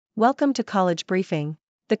Welcome to College Briefing.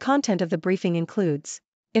 The content of the briefing includes: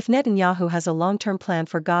 if Netanyahu has a long-term plan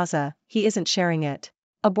for Gaza, he isn't sharing it.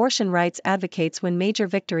 Abortion rights advocates win major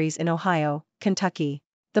victories in Ohio, Kentucky.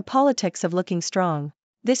 The politics of looking strong.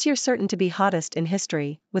 This year certain to be hottest in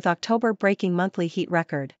history, with October breaking monthly heat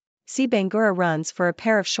record. C. Bangura runs for a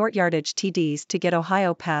pair of short yardage TDs to get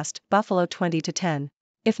Ohio past Buffalo 20-10.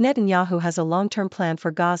 If Netanyahu has a long-term plan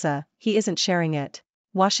for Gaza, he isn't sharing it.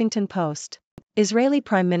 Washington Post. Israeli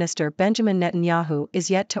Prime Minister Benjamin Netanyahu is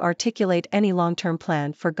yet to articulate any long-term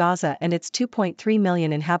plan for Gaza and its 2.3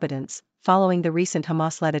 million inhabitants, following the recent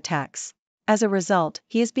Hamas-led attacks. As a result,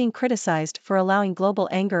 he is being criticized for allowing global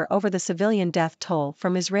anger over the civilian death toll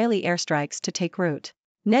from Israeli airstrikes to take root.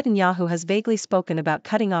 Netanyahu has vaguely spoken about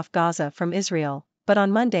cutting off Gaza from Israel, but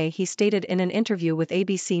on Monday he stated in an interview with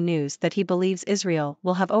ABC News that he believes Israel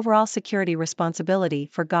will have overall security responsibility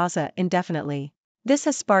for Gaza indefinitely. This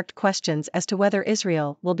has sparked questions as to whether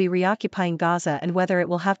Israel will be reoccupying Gaza and whether it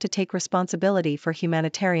will have to take responsibility for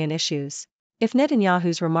humanitarian issues. If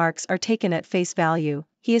Netanyahu's remarks are taken at face value,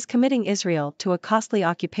 he is committing Israel to a costly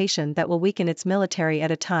occupation that will weaken its military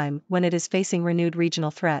at a time when it is facing renewed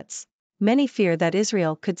regional threats. Many fear that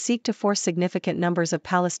Israel could seek to force significant numbers of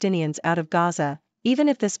Palestinians out of Gaza, even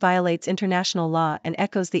if this violates international law and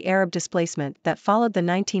echoes the Arab displacement that followed the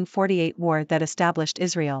 1948 war that established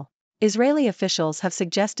Israel. Israeli officials have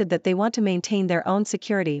suggested that they want to maintain their own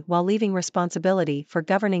security while leaving responsibility for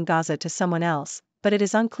governing Gaza to someone else, but it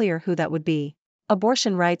is unclear who that would be.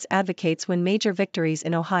 Abortion rights advocates win major victories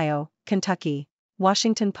in Ohio, Kentucky.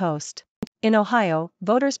 Washington Post. In Ohio,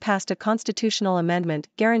 voters passed a constitutional amendment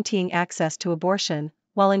guaranteeing access to abortion,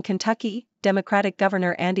 while in Kentucky, Democratic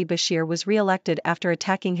Governor Andy Beshear was re-elected after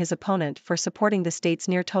attacking his opponent for supporting the state's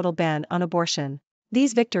near-total ban on abortion.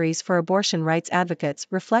 These victories for abortion rights advocates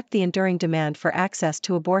reflect the enduring demand for access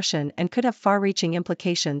to abortion and could have far-reaching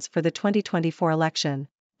implications for the 2024 election.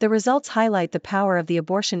 The results highlight the power of the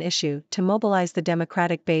abortion issue to mobilize the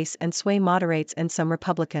Democratic base and sway moderates and some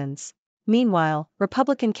Republicans. Meanwhile,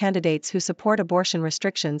 Republican candidates who support abortion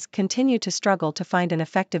restrictions continue to struggle to find an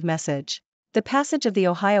effective message. The passage of the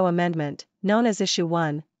Ohio Amendment, known as Issue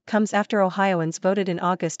 1, comes after Ohioans voted in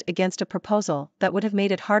August against a proposal that would have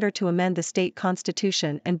made it harder to amend the state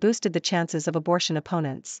constitution and boosted the chances of abortion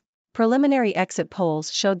opponents. Preliminary exit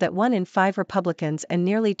polls showed that 1 in 5 Republicans and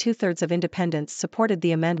nearly 2/3 of independents supported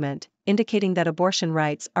the amendment, indicating that abortion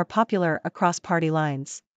rights are popular across party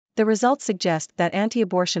lines. The results suggest that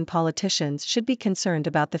anti-abortion politicians should be concerned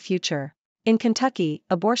about the future. In Kentucky,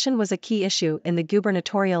 abortion was a key issue in the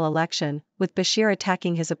gubernatorial election, with Beshear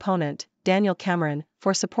attacking his opponent, Daniel Cameron,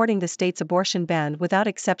 for supporting the state's abortion ban without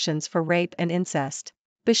exceptions for rape and incest.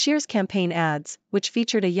 Beshear's campaign ads, which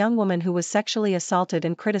featured a young woman who was sexually assaulted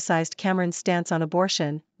and criticized Cameron's stance on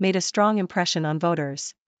abortion, made a strong impression on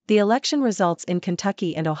voters. The election results in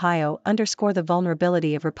Kentucky and Ohio underscore the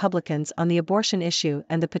vulnerability of Republicans on the abortion issue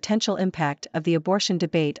and the potential impact of the abortion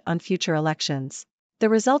debate on future elections. The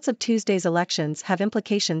results of Tuesday's elections have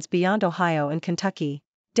implications beyond Ohio and Kentucky.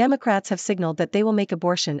 Democrats have signaled that they will make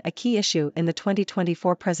abortion a key issue in the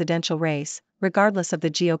 2024 presidential race, regardless of the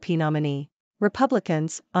GOP nominee.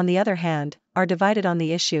 Republicans, on the other hand, are divided on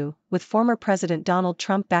the issue, with former President Donald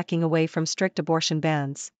Trump backing away from strict abortion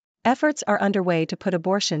bans. Efforts are underway to put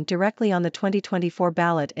abortion directly on the 2024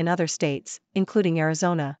 ballot in other states, including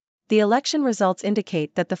Arizona. The election results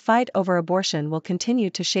indicate that the fight over abortion will continue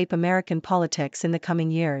to shape American politics in the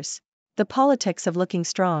coming years. The politics of looking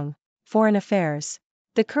strong. Foreign affairs.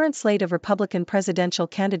 The current slate of Republican presidential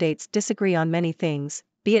candidates disagree on many things,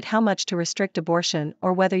 be it how much to restrict abortion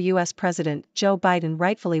or whether U.S. President Joe Biden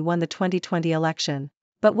rightfully won the 2020 election.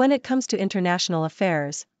 But when it comes to international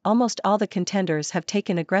affairs, almost all the contenders have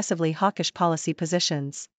taken aggressively hawkish policy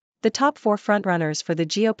positions. The top 4 frontrunners for the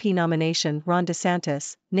GOP nomination, Ron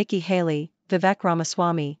DeSantis, Nikki Haley, Vivek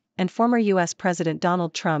Ramaswamy, and former U.S. President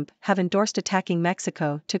Donald Trump, have endorsed attacking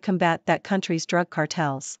Mexico to combat that country's drug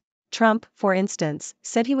cartels. Trump, for instance,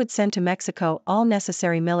 said he would send to Mexico all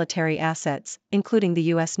necessary military assets, including the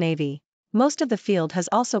U.S. Navy. Most of the field has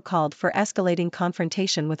also called for escalating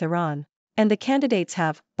confrontation with Iran. And the candidates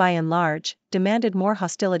have, by and large, demanded more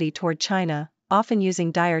hostility toward China, often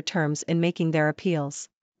using dire terms in making their appeals.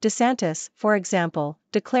 DeSantis, for example,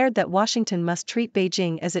 declared that Washington must treat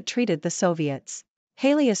Beijing as it treated the Soviets.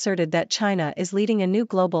 Haley asserted that China is leading a new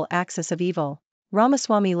global axis of evil.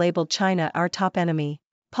 Ramaswamy labeled China our top enemy.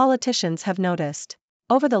 Politicians have noticed.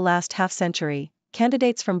 Over the last half-century,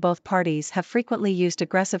 candidates from both parties have frequently used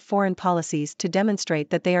aggressive foreign policies to demonstrate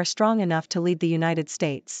that they are strong enough to lead the United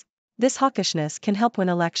States. This hawkishness can help win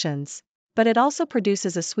elections. But it also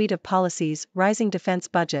produces a suite of policies, rising defense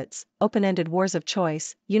budgets, open-ended wars of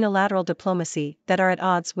choice, unilateral diplomacy, that are at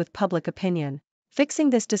odds with public opinion. Fixing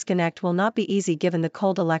this disconnect will not be easy given the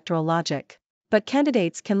cold electoral logic. But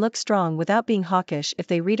candidates can look strong without being hawkish if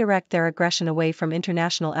they redirect their aggression away from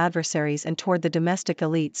international adversaries and toward the domestic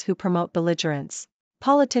elites who promote belligerence.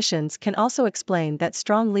 Politicians can also explain that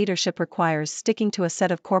strong leadership requires sticking to a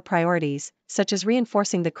set of core priorities, such as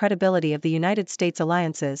reinforcing the credibility of the United States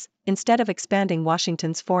alliances, instead of expanding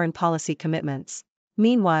Washington's foreign policy commitments.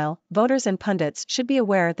 Meanwhile, voters and pundits should be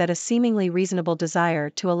aware that a seemingly reasonable desire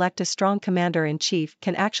to elect a strong commander-in-chief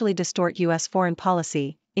can actually distort U.S. foreign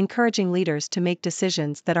policy, encouraging leaders to make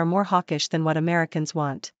decisions that are more hawkish than what Americans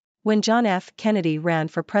want. When John F. Kennedy ran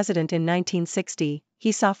for president in 1960,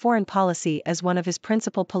 he saw foreign policy as one of his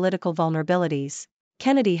principal political vulnerabilities.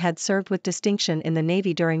 Kennedy had served with distinction in the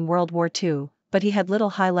Navy during World War II, but he had little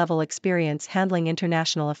high-level experience handling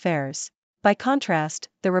international affairs. By contrast,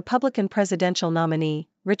 the Republican presidential nominee,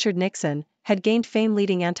 Richard Nixon, had gained fame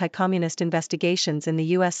leading anti-communist investigations in the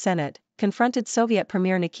U.S. Senate, confronted Soviet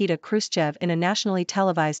Premier Nikita Khrushchev in a nationally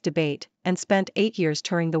televised debate, and spent 8 years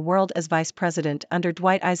touring the world as vice president under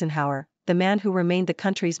Dwight Eisenhower, the man who remained the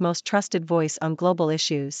country's most trusted voice on global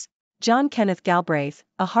issues. John Kenneth Galbraith,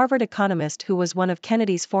 a Harvard economist who was one of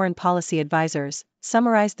Kennedy's foreign policy advisors,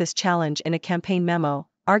 summarized this challenge in a campaign memo,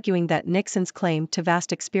 arguing that Nixon's claim to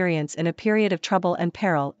vast experience in a period of trouble and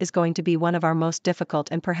peril is going to be one of our most difficult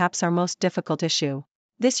and perhaps our most difficult issue.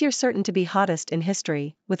 This year certain to be hottest in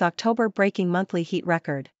history, with October breaking monthly heat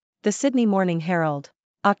record. The Sydney Morning Herald.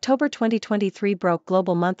 October 2023 broke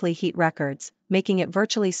global monthly heat records, making it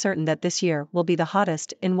virtually certain that this year will be the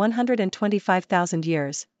hottest in 125,000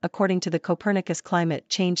 years, according to the Copernicus Climate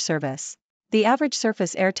Change Service. The average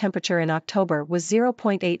surface air temperature in October was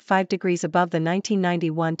 0.85 degrees above the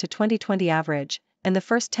 1991 to 2020 average, and the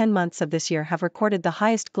first 10 months of this year have recorded the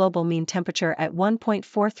highest global mean temperature at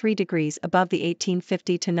 1.43 degrees above the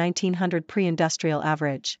 1850 to 1900 pre-industrial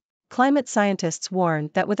average. Climate scientists warn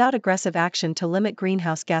that without aggressive action to limit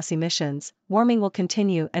greenhouse gas emissions, warming will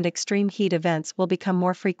continue and extreme heat events will become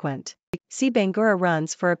more frequent. C. Bangura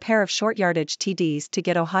runs for a pair of short yardage TDs to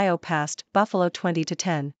get Ohio past Buffalo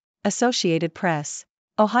 20-10. Associated Press.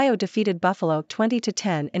 Ohio defeated Buffalo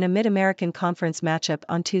 20-10 in a Mid-American Conference matchup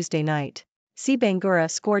on Tuesday night. C. Bangura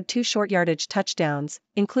scored 2 short yardage touchdowns,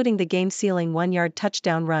 including the game-sealing 1-yard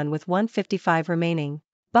touchdown run with 1:55 remaining.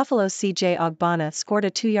 Buffalo's C.J. Ogbonna scored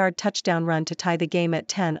a 2-yard touchdown run to tie the game at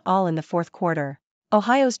 10-all in the fourth quarter.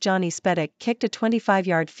 Ohio's Johnny Spedick kicked a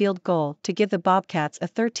 25-yard field goal to give the Bobcats a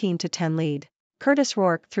 13-10 lead. Curtis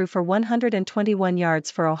Rourke threw for 121 yards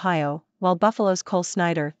for Ohio, while Buffalo's Cole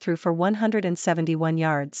Snyder threw for 171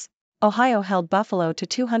 yards. Ohio held Buffalo to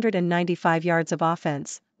 295 yards of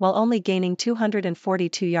offense, while only gaining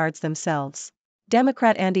 242 yards themselves.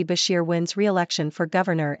 Democrat Andy Beshear wins re-election for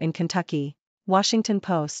governor in Kentucky. Washington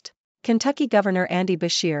Post. Kentucky Governor Andy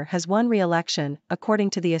Beshear has won re-election,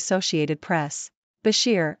 according to the Associated Press.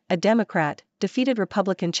 Beshear, a Democrat, defeated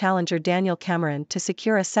Republican challenger Daniel Cameron to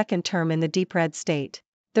secure a second term in the deep red state.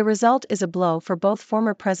 The result is a blow for both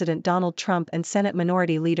former President Donald Trump and Senate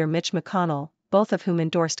Minority Leader Mitch McConnell, both of whom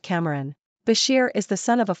endorsed Cameron. Beshear is the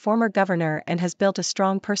son of a former governor and has built a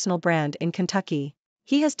strong personal brand in Kentucky.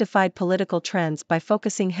 He has defied political trends by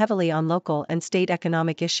focusing heavily on local and state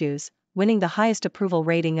economic issues, winning the highest approval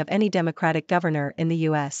rating of any Democratic governor in the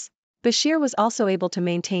U.S. Beshear was also able to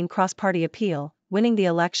maintain cross-party appeal, winning the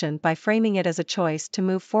election by framing it as a choice to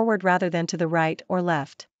move forward rather than to the right or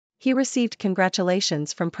left. He received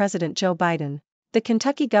congratulations from President Joe Biden. The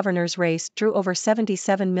Kentucky governor's race drew over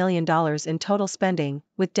 $77 million in total spending,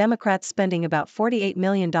 with Democrats spending about $48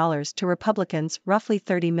 million to Republicans roughly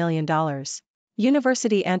 $30 million.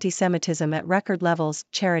 University anti-Semitism at record levels,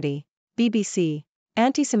 Charity. BBC.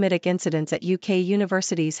 Anti-Semitic incidents at UK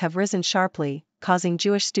universities have risen sharply, causing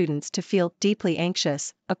Jewish students to feel deeply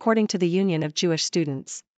anxious, according to the Union of Jewish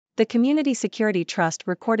Students. The Community Security Trust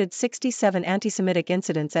recorded 67 anti-Semitic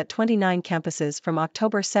incidents at 29 campuses from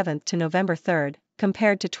October 7 to November 3,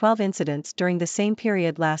 compared to 12 incidents during the same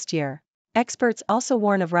period last year. Experts also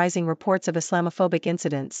warn of rising reports of Islamophobic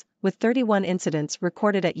incidents, with 31 incidents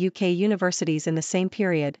recorded at UK universities in the same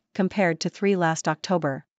period, compared to 3 last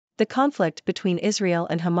October. The conflict between Israel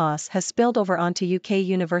and Hamas has spilled over onto UK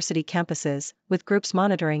university campuses, with groups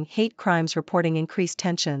monitoring hate crimes reporting increased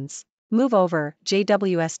tensions. Move over,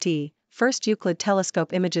 JWST, first Euclid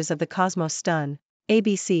telescope images of the cosmos stun.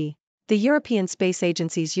 ABC. The European Space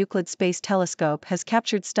Agency's Euclid Space Telescope has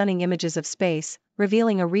captured stunning images of space,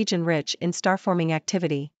 revealing a region rich in star-forming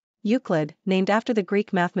activity. Euclid, named after the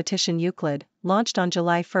Greek mathematician Euclid, launched on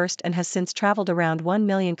July 1 and has since traveled around 1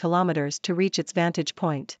 million kilometers to reach its vantage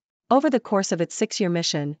point. Over the course of its 6-year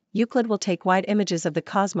mission, Euclid will take wide images of the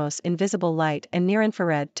cosmos in visible light and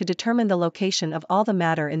near-infrared to determine the location of all the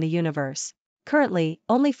matter in the universe. Currently,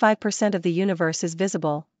 only 5% of the universe is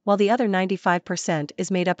visible, while the other 95%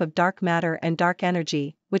 is made up of dark matter and dark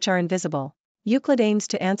energy, which are invisible. Euclid aims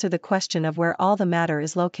to answer the question of where all the matter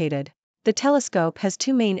is located. The telescope has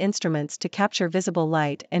 2 main instruments to capture visible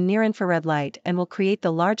light and near-infrared light and will create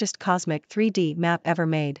the largest cosmic 3D map ever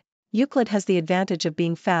made. Euclid has the advantage of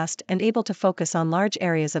being fast and able to focus on large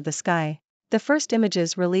areas of the sky. The first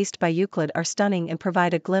images released by Euclid are stunning and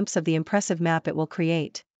provide a glimpse of the impressive map it will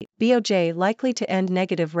create. BOJ likely to end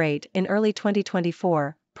negative rate in early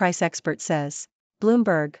 2024, price expert says.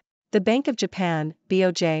 Bloomberg. The Bank of Japan,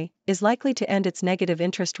 BOJ, is likely to end its negative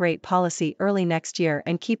interest rate policy early next year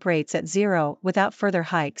and keep rates at zero without further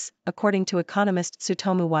hikes, according to economist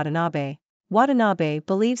Tsutomu Watanabe. Watanabe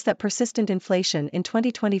believes that persistent inflation in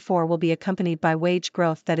 2024 will be accompanied by wage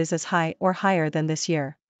growth that is as high or higher than this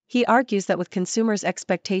year. He argues that with consumers'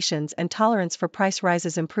 expectations and tolerance for price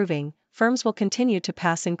rises improving, firms will continue to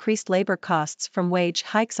pass increased labor costs from wage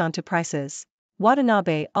hikes onto prices.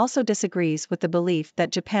 Watanabe also disagrees with the belief that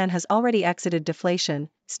Japan has already exited deflation,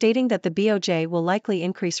 stating that the BOJ will likely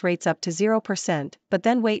increase rates up to 0% but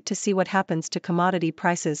then wait to see what happens to commodity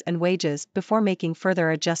prices and wages before making further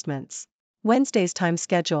adjustments. Wednesday's time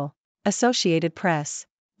schedule. Associated Press.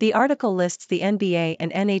 The article lists the NBA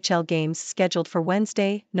and NHL games scheduled for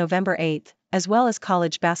Wednesday, November 8, as well as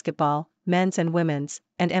college basketball, men's and women's,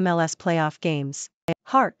 and MLS playoff games.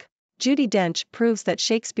 Hark! Judi Dench proves that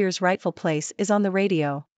Shakespeare's rightful place is on the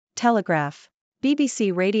radio. Telegraph.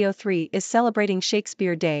 BBC Radio 3 is celebrating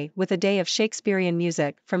Shakespeare Day with a day of Shakespearean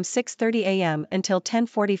music from 6:30 a.m. until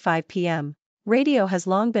 10:45 p.m. Radio has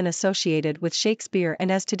long been associated with Shakespeare,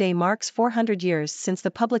 and as today marks 400 years since the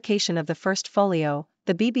publication of the first folio,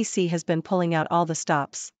 the BBC has been pulling out all the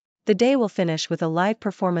stops. The day will finish with a live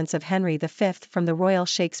performance of Henry V from the Royal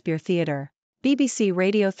Shakespeare Theatre. BBC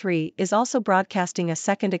Radio 3 is also broadcasting a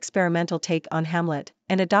second experimental take on Hamlet,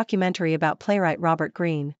 and a documentary about playwright Robert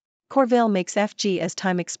Greene. Corville makes FG as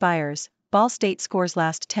time expires. Ball State scores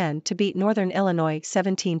last 10 to beat Northern Illinois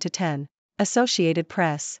 17-10. Associated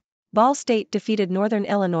Press. Ball State defeated Northern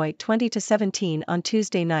Illinois 20-17 on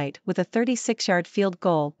Tuesday night with a 36-yard field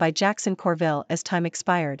goal by Jackson Corville as time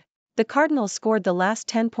expired. The Cardinals scored the last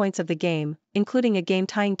 10 points of the game, including a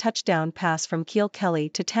game-tying touchdown pass from Keel Kelly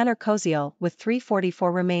to Tanner Koziel with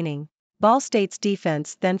 3:44 remaining. Ball State's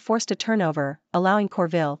defense then forced a turnover, allowing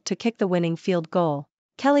Corville to kick the winning field goal.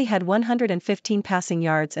 Kelly had 115 passing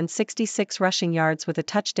yards and 66 rushing yards with a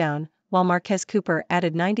touchdown, while Marquez Cooper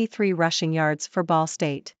added 93 rushing yards for Ball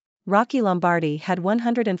State. Rocky Lombardi had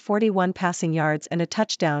 141 passing yards and a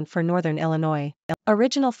touchdown for Northern Illinois.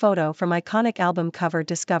 Original photo from iconic album cover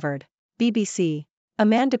discovered. BBC. A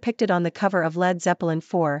man depicted on the cover of Led Zeppelin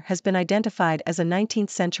IV has been identified as a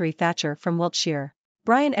 19th-century Thatcher from Wiltshire.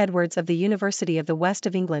 Brian Edwards of the University of the West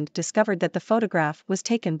of England discovered that the photograph was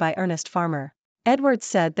taken by Ernest Farmer. Edwards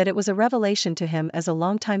said that it was a revelation to him as a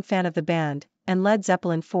longtime fan of the band, and Led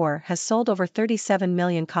Zeppelin IV has sold over 37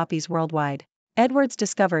 million copies worldwide. Edwards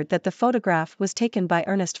discovered that the photograph was taken by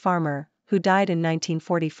Ernest Farmer, who died in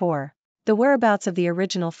 1944. The whereabouts of the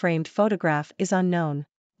original framed photograph is unknown.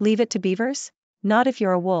 Leave it to beavers? Not if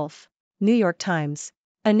you're a wolf. New York Times.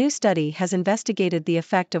 A new study has investigated the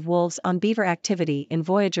effect of wolves on beaver activity in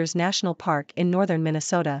Voyageurs National Park in northern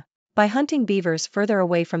Minnesota. By hunting beavers further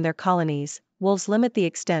away from their colonies, wolves limit the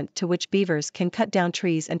extent to which beavers can cut down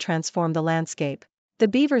trees and transform the landscape. The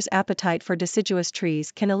beaver's appetite for deciduous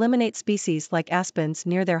trees can eliminate species like aspens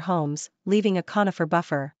near their homes, leaving a conifer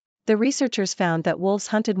buffer. The researchers found that wolves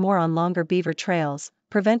hunted more on longer beaver trails,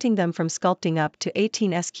 preventing them from sculpting up to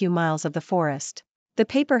 18 sq miles of the forest. The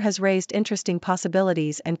paper has raised interesting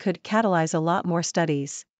possibilities and could catalyze a lot more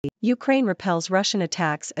studies. Ukraine repels Russian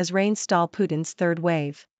attacks as rains stall Putin's third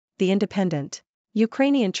wave. The Independent.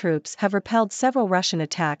 Ukrainian troops have repelled several Russian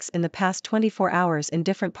attacks in the past 24 hours in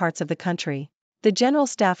different parts of the country. The General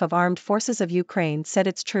Staff of Armed Forces of Ukraine said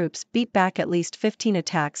its troops beat back at least 15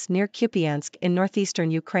 attacks near Kupiansk in northeastern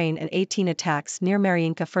Ukraine and 18 attacks near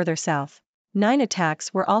Mariinka further south. 9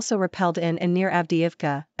 attacks were also repelled in and near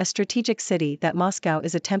Avdiivka, a strategic city that Moscow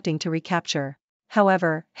is attempting to recapture.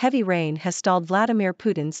 However, heavy rain has stalled Vladimir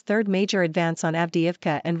Putin's third major advance on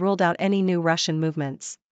Avdiivka and ruled out any new Russian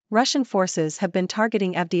movements. Russian forces have been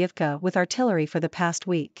targeting Avdiivka with artillery for the past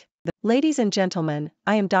week. Ladies and gentlemen,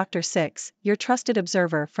 I am Dr. Six, your trusted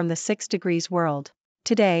observer from the 6 Degrees world.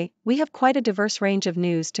 Today, we have quite a diverse range of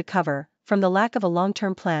news to cover, from the lack of a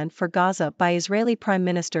long-term plan for Gaza by Israeli Prime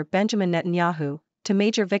Minister Benjamin Netanyahu, to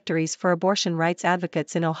major victories for abortion rights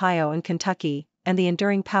advocates in Ohio and Kentucky, and the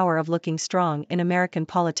enduring power of looking strong in American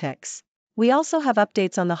politics. We also have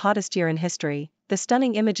updates on the hottest year in history, the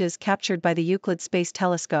stunning images captured by the Euclid Space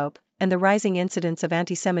Telescope, and the rising incidence of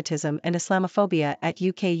anti-Semitism and Islamophobia at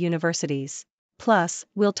UK universities. Plus,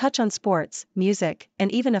 we'll touch on sports, music, and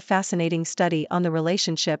even a fascinating study on the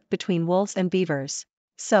relationship between wolves and beavers.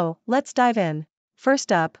 So, let's dive in.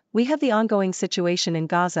 First up, we have the ongoing situation in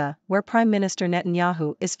Gaza, where Prime Minister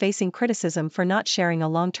Netanyahu is facing criticism for not sharing a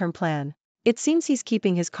long-term plan. It seems he's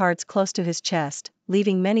keeping his cards close to his chest,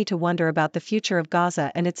 leaving many to wonder about the future of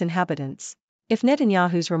Gaza and its inhabitants. If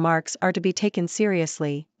Netanyahu's remarks are to be taken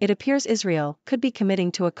seriously, it appears Israel could be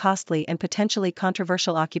committing to a costly and potentially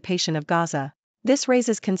controversial occupation of Gaza. This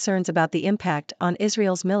raises concerns about the impact on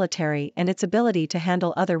Israel's military and its ability to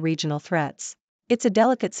handle other regional threats. It's a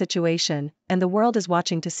delicate situation, and the world is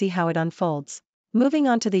watching to see how it unfolds. Moving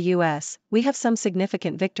on to the US, we have some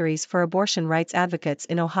significant victories for abortion rights advocates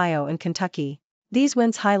in Ohio and Kentucky. These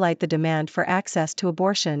wins highlight the demand for access to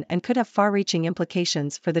abortion and could have far-reaching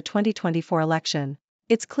implications for the 2024 election.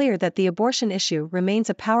 It's clear that the abortion issue remains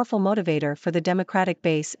a powerful motivator for the Democratic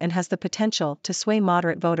base and has the potential to sway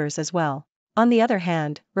moderate voters as well. On the other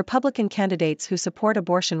hand, Republican candidates who support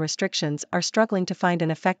abortion restrictions are struggling to find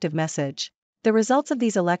an effective message. The results of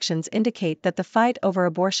these elections indicate that the fight over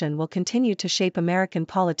abortion will continue to shape American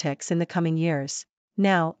politics in the coming years.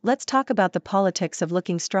 Now, let's talk about the politics of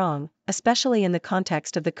looking strong, especially in the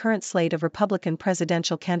context of the current slate of Republican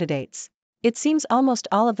presidential candidates. It seems almost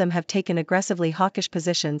all of them have taken aggressively hawkish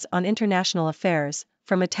positions on international affairs,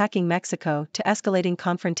 from attacking Mexico to escalating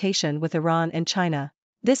confrontation with Iran and China.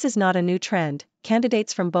 This is not a new trend.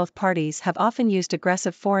 Candidates from both parties have often used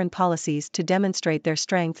aggressive foreign policies to demonstrate their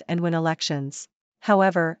strength and win elections.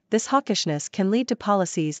 However, this hawkishness can lead to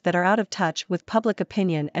policies that are out of touch with public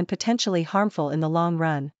opinion and potentially harmful in the long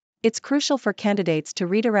run. It's crucial for candidates to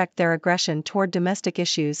redirect their aggression toward domestic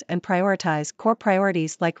issues and prioritize core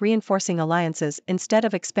priorities like reinforcing alliances instead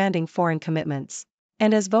of expanding foreign commitments.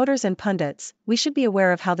 And as voters and pundits, we should be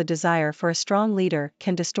aware of how the desire for a strong leader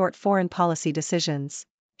can distort foreign policy decisions.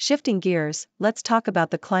 Shifting gears, let's talk about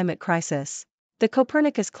the climate crisis. The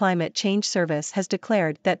Copernicus Climate Change Service has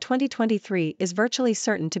declared that 2023 is virtually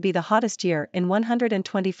certain to be the hottest year in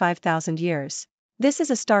 125,000 years. This is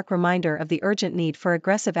a stark reminder of the urgent need for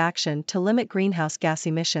aggressive action to limit greenhouse gas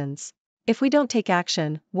emissions. If we don't take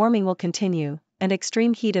action, warming will continue, and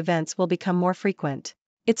extreme heat events will become more frequent.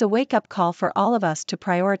 It's a wake-up call for all of us to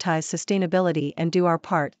prioritize sustainability and do our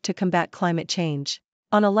part to combat climate change.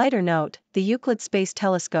 On a lighter note, the Euclid Space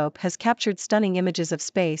Telescope has captured stunning images of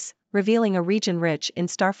space, revealing a region rich in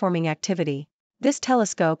star-forming activity. This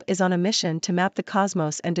telescope is on a mission to map the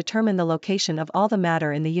cosmos and determine the location of all the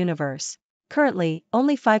matter in the universe. Currently,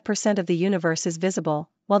 only 5% of the universe is visible,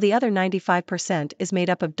 while the other 95% is made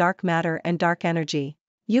up of dark matter and dark energy.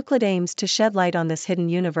 Euclid aims to shed light on this hidden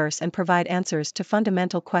universe and provide answers to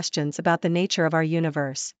fundamental questions about the nature of our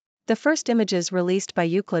universe. The first images released by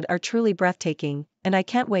Euclid are truly breathtaking, and I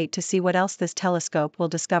can't wait to see what else this telescope will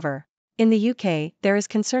discover. In the UK, there is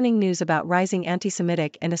concerning news about rising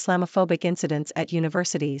anti-Semitic and Islamophobic incidents at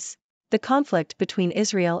universities. The conflict between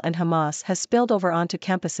Israel and Hamas has spilled over onto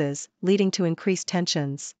campuses, leading to increased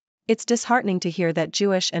tensions. It's disheartening to hear that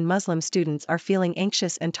Jewish and Muslim students are feeling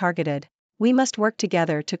anxious and targeted. We must work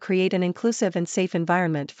together to create an inclusive and safe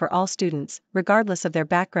environment for all students, regardless of their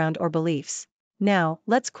background or beliefs. Now,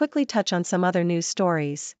 let's quickly touch on some other news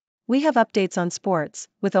stories. We have updates on sports,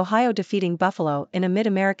 with Ohio defeating Buffalo in a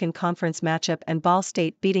Mid-American Conference matchup and Ball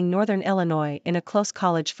State beating Northern Illinois in a close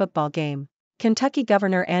college football game. Kentucky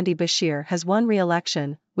Governor Andy Beshear has won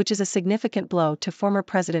re-election, which is a significant blow to former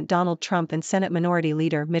President Donald Trump and Senate Minority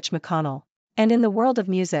Leader Mitch McConnell. And in the world of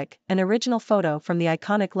music, an original photo from the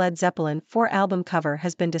iconic Led Zeppelin 4 album cover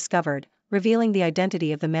has been discovered, revealing the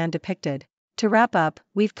identity of the man depicted. To wrap up,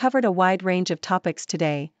 we've covered a wide range of topics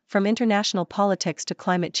today, from international politics to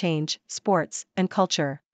climate change, sports, and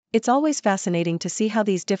culture. It's always fascinating to see how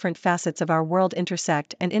these different facets of our world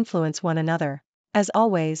intersect and influence one another. As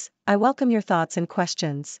always, I welcome your thoughts and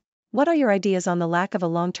questions. What are your ideas on the lack of a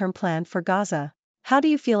long-term plan for Gaza? How do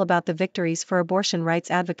you feel about the victories for abortion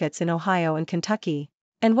rights advocates in Ohio and Kentucky?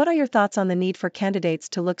 And what are your thoughts on the need for candidates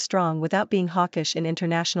to look strong without being hawkish in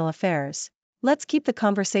international affairs? Let's keep the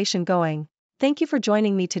conversation going. Thank you for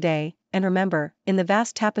joining me today, and remember, in the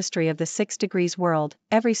vast tapestry of the 6 Degrees world,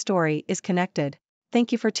 every story is connected.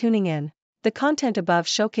 Thank you for tuning in. The content above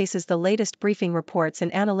showcases the latest briefing reports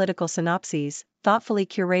and analytical synopses, thoughtfully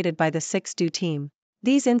curated by the 6 Do team.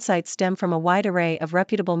 These insights stem from a wide array of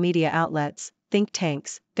reputable media outlets, think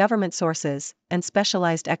tanks, government sources, and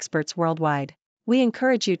specialized experts worldwide. We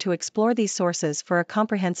encourage you to explore these sources for a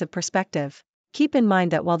comprehensive perspective. Keep in mind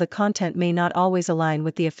that while the content may not always align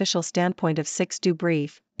with the official standpoint of 6do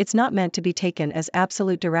Brief, it's not meant to be taken as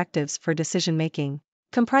absolute directives for decision-making.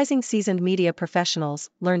 Comprising seasoned media professionals,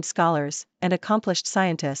 learned scholars, and accomplished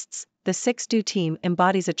scientists, the 6do team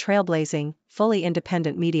embodies a trailblazing, fully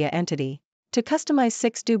independent media entity. To customize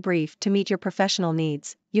 6do Brief to meet your professional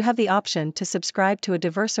needs, you have the option to subscribe to a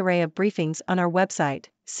diverse array of briefings on our website,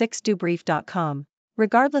 6dobrief.com.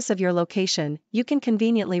 Regardless of your location, you can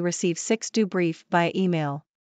conveniently receive 6do Brief via email.